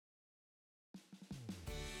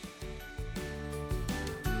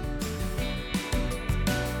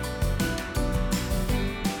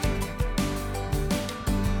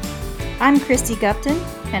I'm Christy Gupton,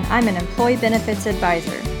 and I'm an Employee Benefits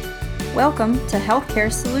Advisor. Welcome to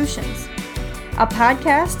Healthcare Solutions, a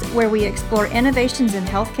podcast where we explore innovations in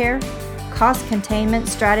healthcare, cost containment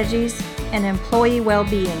strategies, and employee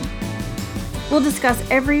well-being. We'll discuss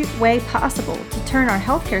every way possible to turn our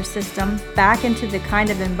healthcare system back into the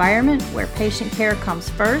kind of environment where patient care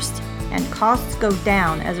comes first and costs go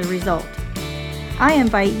down as a result. I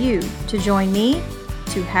invite you to join me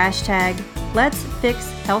to hashtag Let's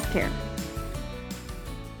Fix Healthcare.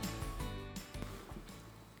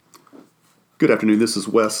 Good afternoon, this is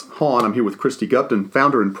Wes Hahn. I'm here with Christy Gupton,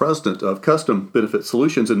 founder and president of Custom Benefit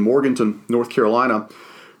Solutions in Morganton, North Carolina.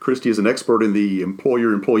 Christy is an expert in the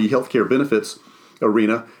employer-employee healthcare benefits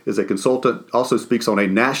arena, is a consultant, also speaks on a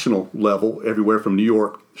national level, everywhere from New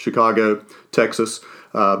York, Chicago, Texas.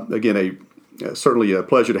 Certainly a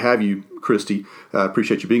pleasure to have you, Christy.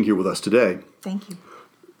 Appreciate you being here with us today. Thank you.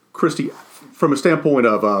 Christy, from a standpoint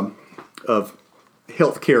of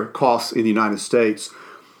healthcare costs in the United States,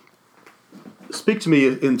 speak to me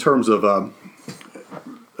in terms of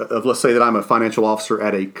let's say that I'm a financial officer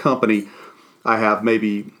at a company. I have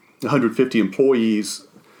maybe 150 employees,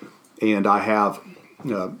 and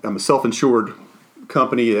I'm a self-insured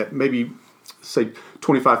company at maybe, say,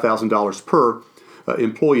 $25,000 per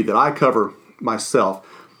employee that I cover myself.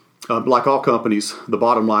 Like all companies, the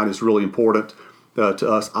bottom line is really important to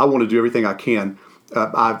us. I want to do everything I can.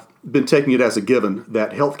 I've been taking it as a given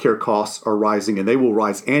that healthcare costs are rising, and they will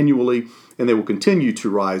rise annually, and they will continue to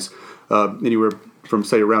rise anywhere from,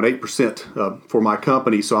 say, around 8% for my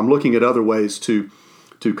company. So I'm looking at other ways to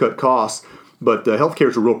cut costs, but healthcare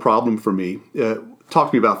is a real problem for me.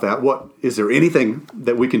 Talk to me about that. Is there anything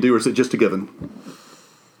that we can do, or is it just a given?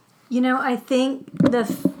 I think the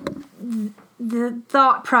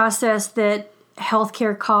thought process that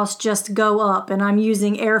healthcare costs just go up, and I'm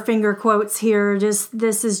using air finger quotes here, this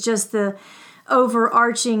is just the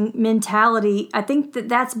overarching mentality. I think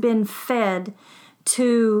that's been fed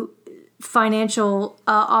to financial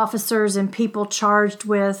officers and people charged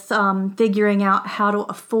with figuring out how to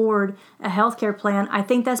afford a healthcare plan. I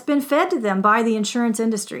think that's been fed to them by the insurance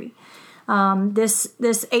industry. This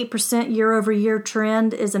 8% year over year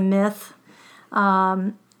trend is a myth.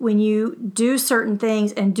 When you do certain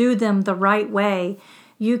things and do them the right way,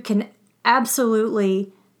 you can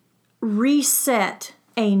absolutely reset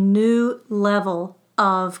a new level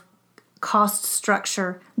of cost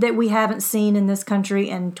structure that we haven't seen in this country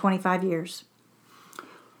in 25 years.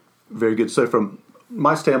 Very good. So from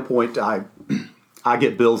my standpoint, I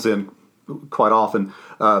get bills in quite often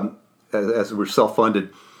as we're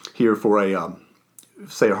self-funded here for a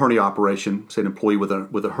hernia operation, say an employee with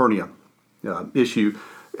a hernia issue,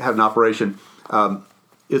 had an operation.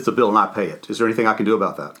 It's a bill and I pay it. Is there anything I can do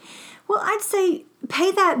about that? Well, I'd say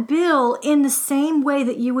pay that bill in the same way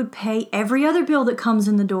that you would pay every other bill that comes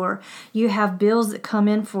in the door. You have bills that come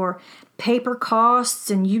in for paper costs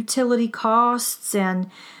and utility costs and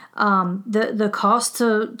the cost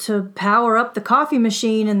to power up the coffee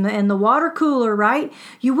machine and the water cooler, right?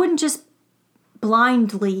 You wouldn't just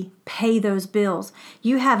blindly pay those bills.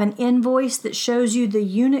 You have an invoice that shows you the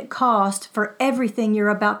unit cost for everything you're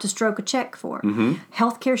about to stroke a check for. Mm-hmm.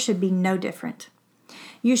 Healthcare should be no different.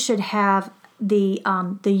 You should have the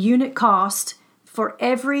unit cost for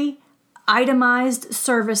every itemized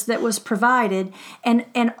service that was provided,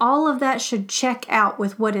 and all of that should check out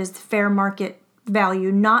with what is the fair market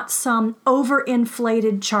value, not some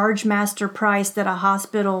overinflated charge master price that a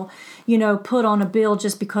hospital, put on a bill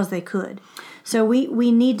just because they could. So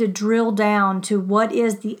we need to drill down to what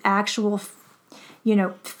is the actual,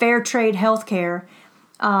 fair trade healthcare,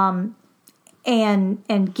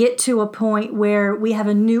 and get to a point where we have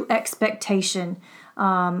a new expectation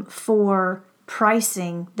for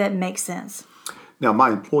pricing that makes sense. Now,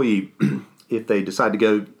 my employee, if they decide to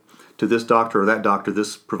go to this doctor or that doctor,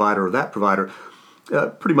 this provider or that provider,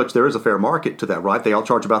 pretty much there is a fair market to that, right? They all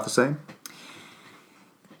charge about the same?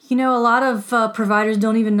 A lot of providers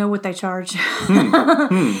don't even know what they charge.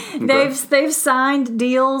 Okay. They've signed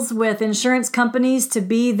deals with insurance companies to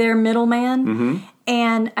be their middleman. Mm-hmm.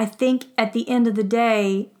 And I think at the end of the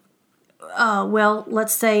day,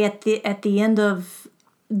 let's say at the end of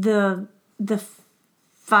at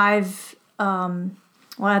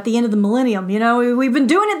the end of the millennium, we've been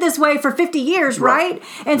doing it this way for 50 years, right? And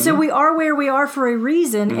mm-hmm. So we are where we are for a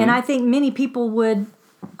reason. Mm-hmm. And I think many people would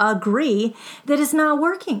agree that it's not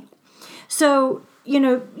working. So,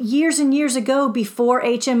 years and years ago, before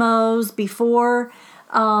HMOs, before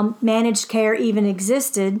managed care even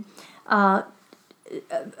existed,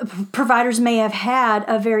 providers may have had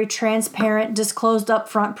a very transparent, disclosed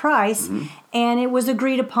upfront price, mm-hmm. and it was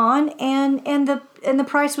agreed upon, and and the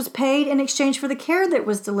price was paid in exchange for the care that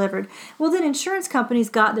was delivered. Well, then insurance companies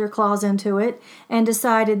got their claws into it and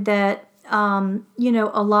decided that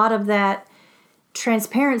a lot of that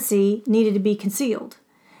transparency needed to be concealed.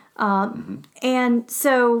 And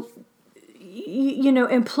so,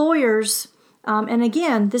 employers, and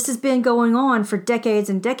again, this has been going on for decades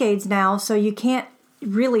and decades now, so you can't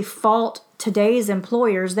really fault today's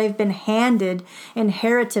employers. They've been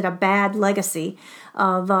inherited a bad legacy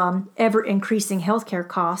of ever increasing healthcare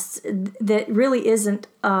costs that really isn't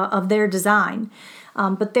of their design.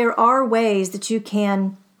 But there are ways that you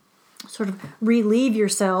can sort of relieve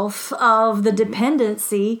yourself of the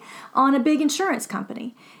dependency on a big insurance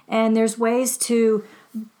company. And there's ways to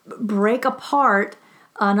break apart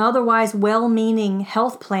an otherwise well-meaning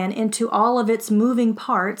health plan into all of its moving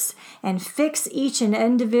parts and fix each and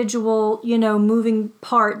individual, moving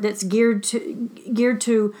part that's geared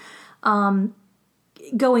to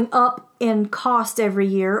going up in cost every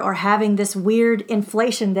year or having this weird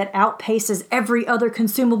inflation that outpaces every other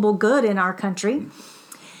consumable good in our country.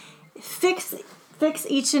 Fix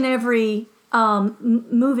each and every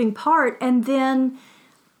moving part and then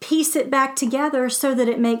piece it back together so that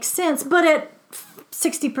it makes sense, but at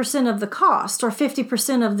 60% of the cost or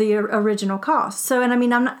 50% of the original cost. So, and I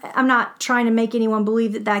mean, I'm not trying to make anyone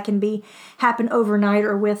believe that can happen overnight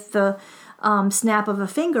or with the snap of a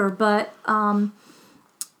finger, but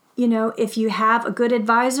if you have a good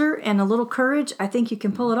advisor and a little courage, I think you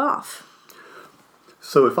can pull it off.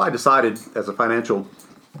 So if I decided as a financial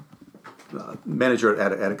manager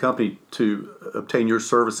at a company to obtain your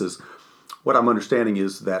services, what I'm understanding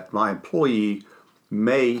is that my employee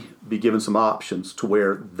may be given some options to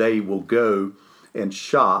where they will go and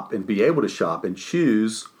shop and be able to shop and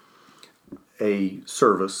choose a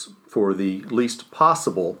service for the least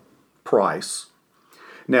possible price.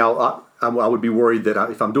 Now, I would be worried that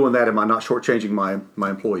if I'm doing that, am I not shortchanging my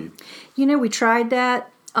employee? We tried that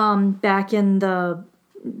back in the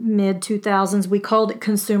mid-2000s. We called it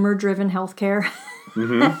consumer-driven healthcare.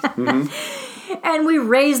 And we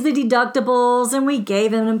raised the deductibles and we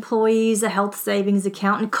gave employees a health savings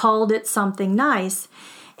account and called it something nice.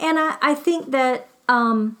 And I think that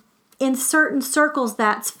in certain circles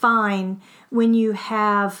that's fine when you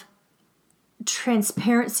have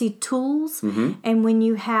transparency tools and when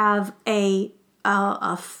you have a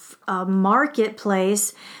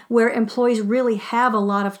marketplace where employees really have a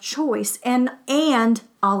lot of choice and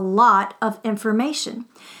a lot of information,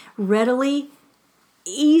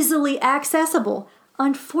 easily accessible.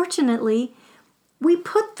 Unfortunately, we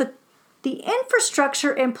put the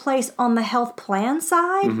infrastructure in place on the health plan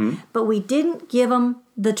side, but we didn't give them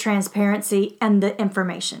the transparency and the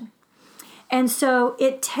information. And so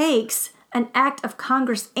it takes an act of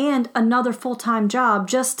Congress and another full-time job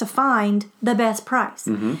just to find the best price.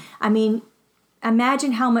 I mean,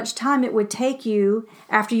 imagine how much time it would take you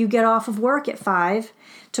after you get off of work at 5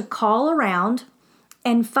 to call around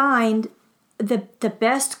and find the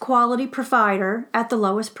best quality provider at the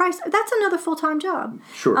lowest price. That's another full-time job.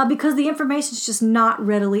 Sure. Because the information is just not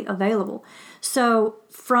readily available. So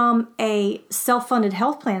from a self-funded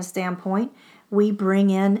health plan standpoint, we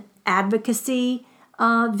bring in advocacy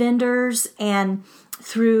vendors and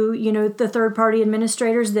through, the third-party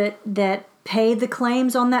administrators that pay the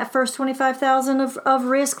claims on that first $25,000 of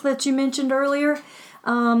risk that you mentioned earlier.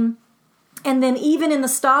 And then even in the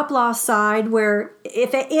stop-loss side, where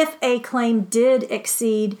if a claim did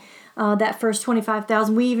exceed that first $25,000,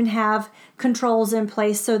 we even have controls in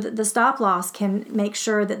place so that the stop-loss can make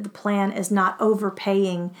sure that the plan is not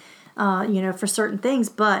overpaying, for certain things.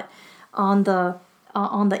 But on the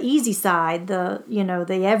easy side, the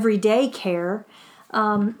everyday care,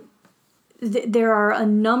 there are a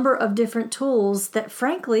number of different tools that,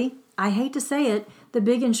 frankly, I hate to say it, the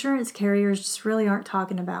big insurance carriers just really aren't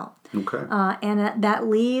talking about. Okay. And that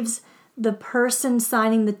leaves the person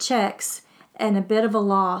signing the checks in a bit of a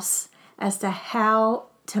loss as to how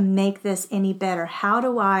to make this any better. How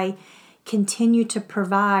do I continue to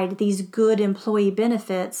provide these good employee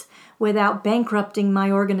benefits without bankrupting my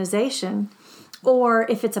organization? Or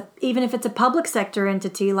even if it's a public sector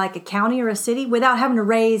entity like a county or a city, without having to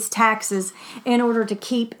raise taxes in order to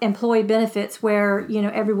keep employee benefits where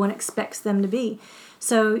everyone expects them to be.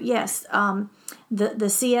 So yes, the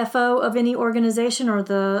CFO of any organization or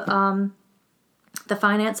the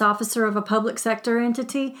finance officer of a public sector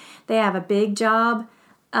entity, they have a big job,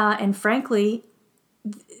 and frankly,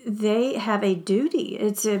 they have a duty.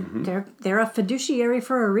 They're a fiduciary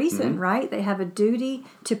for a reason, right? They have a duty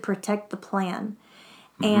to protect the plan.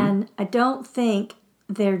 And I don't think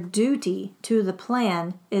their duty to the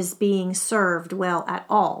plan is being served well at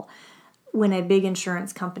all when a big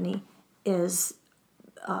insurance company is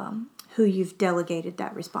who you've delegated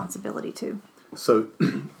that responsibility to. So,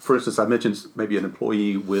 for instance, I mentioned maybe an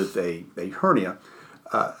employee with a hernia.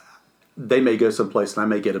 They may go someplace and I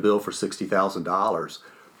may get a bill for $60,000.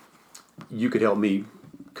 You could help me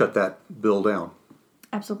cut that bill down.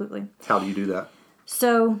 Absolutely. How do you do that?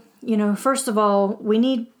 So, first of all, we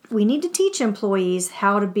need to teach employees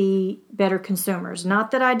how to be better consumers.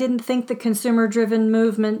 Not that I didn't think the consumer-driven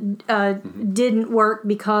movement didn't work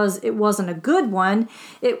because it wasn't a good one.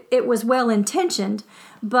 It was well-intentioned,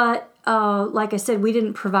 but like I said, we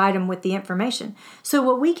didn't provide them with the information. So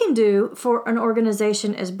what we can do for an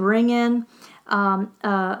organization is bring in an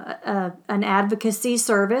advocacy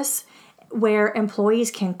service where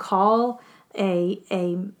employees can call a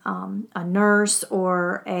nurse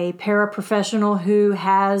or a paraprofessional who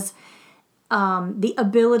has the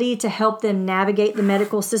ability to help them navigate the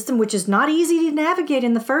medical system, which is not easy to navigate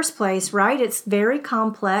in the first place, right? It's very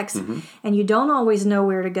complex, and you don't always know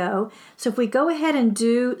where to go. So if we go ahead and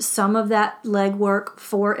do some of that legwork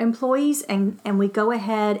for employees, and we go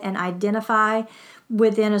ahead and identify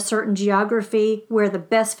within a certain geography where the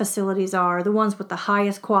best facilities are, the ones with the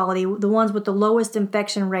highest quality, the ones with the lowest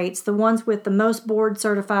infection rates, the ones with the most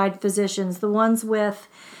board-certified physicians, the ones with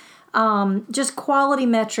just quality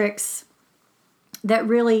metrics that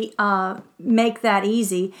really make that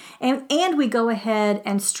easy. And we go ahead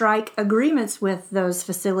and strike agreements with those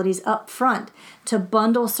facilities up front to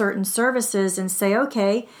bundle certain services and say,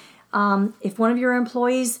 okay, if one of your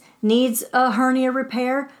employees needs a hernia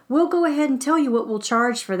repair, we'll go ahead and tell you what we'll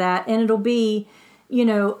charge for that, and it'll be,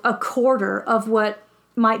 a quarter of what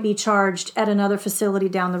might be charged at another facility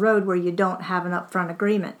down the road where you don't have an upfront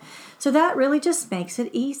agreement. So that really just makes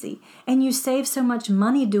it easy. And you save so much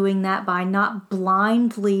money doing that by not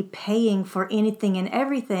blindly paying for anything and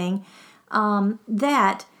everything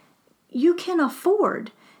that you can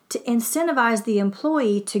afford to incentivize the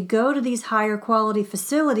employee to go to these higher quality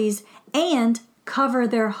facilities and cover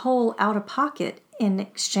their whole out-of-pocket in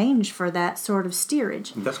exchange for that sort of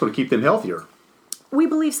steerage. That's going to keep them healthier. We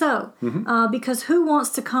believe so, because who wants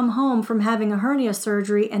to come home from having a hernia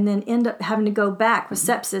surgery and then end up having to go back with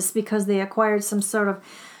sepsis because they acquired some sort of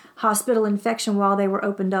hospital infection while they were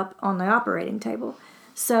opened up on the operating table?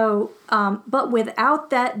 So, but without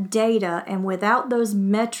that data and without those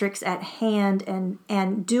metrics at hand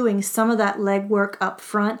and doing some of that legwork up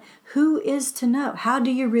front, who is to know? How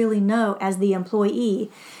do you really know as the employee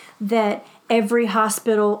that every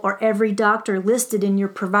hospital or every doctor listed in your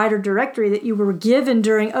provider directory that you were given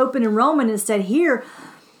during open enrollment and said, here,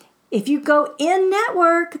 if you go in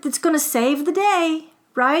network, that's going to save the day,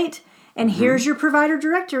 right? And here's your provider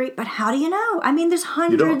directory. But how do you know? I mean, there's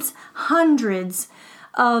hundreds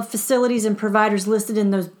of facilities and providers listed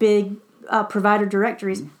in those big provider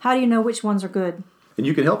directories. How do you know which ones are good? And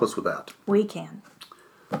you can help us with that. We can.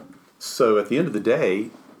 So at the end of the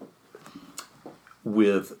day,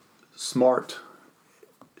 with smart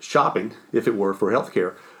shopping, if it were for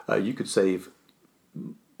healthcare, you could save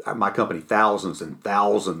my company thousands and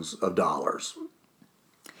thousands of dollars.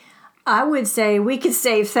 I would say we could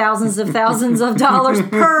save thousands of dollars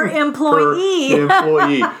per employee. Per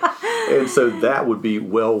employee. And so that would be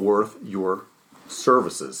well worth your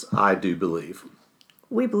services, I do believe.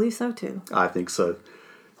 We believe so too. I think so.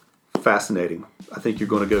 Fascinating. I think you're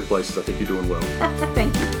going to go places. I think you're doing well.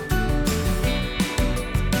 Thank you.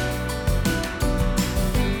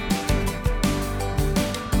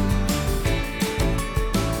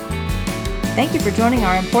 Thank you for joining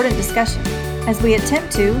our important discussion as we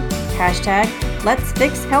attempt to #Let's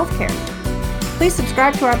Fix Healthcare. Please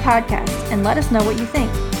subscribe to our podcast and let us know what you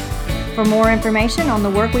think. For more information on the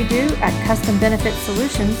work we do at Custom Benefit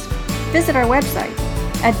Solutions, visit our website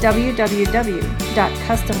at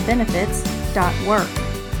www.custombenefits.work.